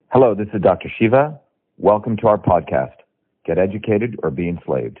Hello, this is Dr. Shiva. Welcome to our podcast, Get Educated or Be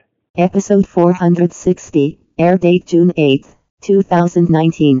Enslaved. Episode 460, air date June 8th,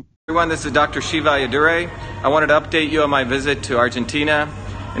 2019. Everyone, this is Dr. Shiva Ayyadurai. I wanted to update you on my visit to Argentina.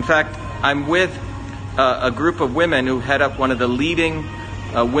 In fact, I'm with a group of women who head up one of the leading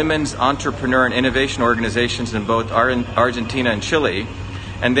women's entrepreneur and innovation organizations in both Argentina and Chile.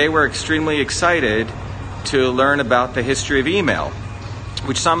 And they were extremely excited to learn about the history of email,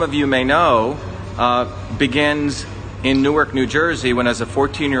 which some of you may know begins in Newark, New Jersey, when as a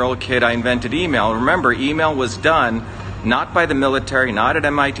 14-year-old kid I invented email. Remember, email was done not by the military, not at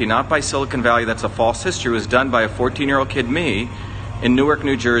MIT, not by Silicon Valley. That's a false history. It was done by a 14-year-old kid, me, in Newark,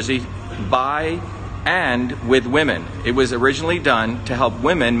 New Jersey, by and with women. It was originally done to help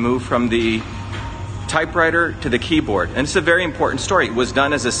women move from the typewriter to the keyboard. And it's a very important story. It was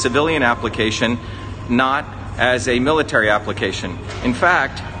done as a civilian application, not as a military application. In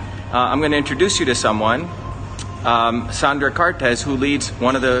fact, I'm going to introduce you to someone, Sandra Cartes, who leads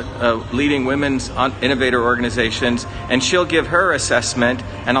one of the leading women's innovator organizations, and she'll give her assessment,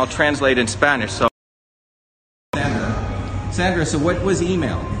 and I'll translate in Spanish. So, Sandra, so what was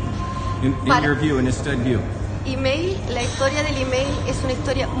email in your view, in Ested view? Email, la historia del email es una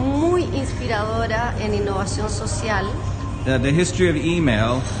historia muy inspiradora en innovación social. The history of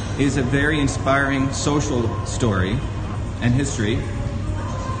email is a very inspiring social story and history.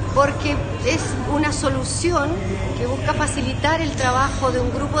 Porque es una solución que busca facilitar el trabajo de un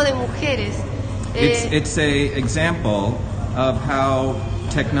grupo de mujeres. It's an example of how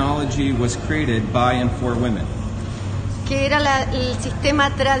technology was created by and for women. Que era el sistema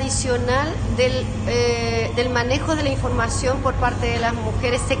tradicional del manejo de la información por parte de las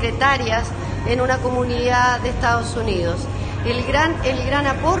mujeres secretarias en una comunidad de Estados Unidos. El gran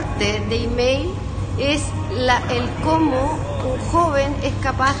aporte de email es el cómo un joven es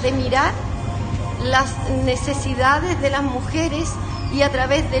capaz de mirar las necesidades de las mujeres y a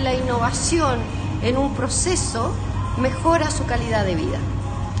través de la innovación en un proceso mejora su calidad de vida.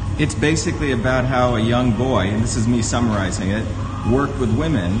 It's basically about how a young boy, and this is me summarizing it, worked with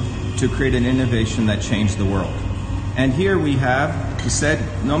women to create an innovation that changed the world. And here we have, you said,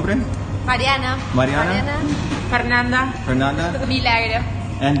 nombre? Mariana. Fernanda. Milagro.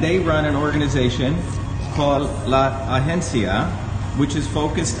 And they run an organization called La Agencia, which is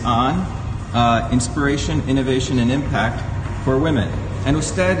focused on inspiration, innovation, and impact for women. And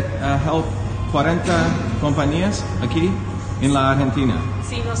usted help 40 compañías aquí en la Argentina.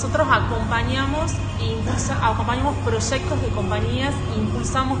 Sí, nosotros acompañamos proyectos de compañías,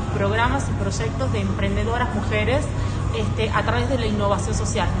 impulsamos programas y proyectos de emprendedoras mujeres a través de la innovación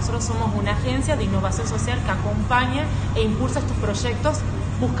social. Nosotros somos una agencia de innovación social que acompaña e impulsa estos proyectos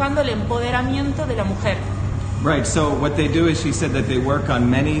buscando el empoderamiento de la mujer. Right, so what they do is she said that they work on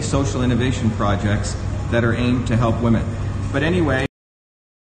many social innovation projects that are aimed to help women. But anyway,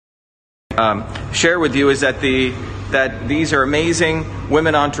 share with you is that these are amazing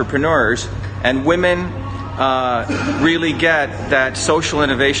women entrepreneurs, and women really get that social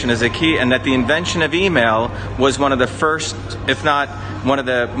innovation is a key, and that the invention of email was one of the first, if not one of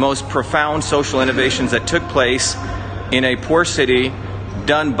the most profound social innovations that took place in a poor city,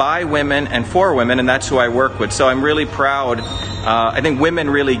 done by women and for women, and that's who I work with. So I'm really proud. I think women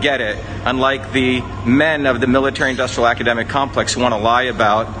really get it, unlike the men of the military-industrial academic complex who want to lie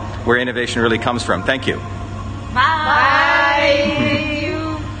about where innovation really comes from. Thank you. Bye.